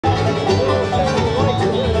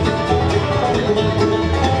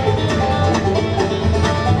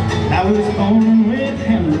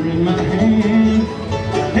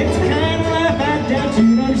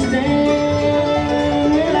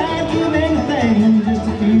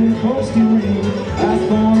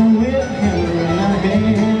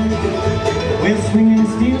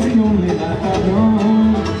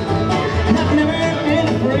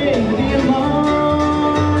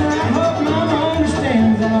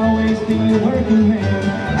always be a working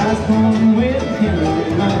man. I was born with a hammer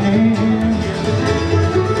in my hand.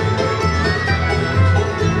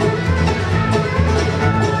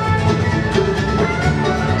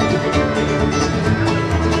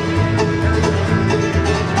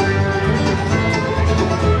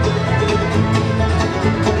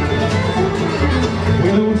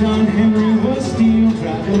 Well, John Henry was steel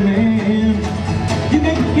driving man. You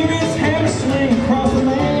can hear his hammer swing across the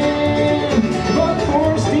land. But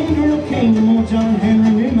before steam drill came, old John Henry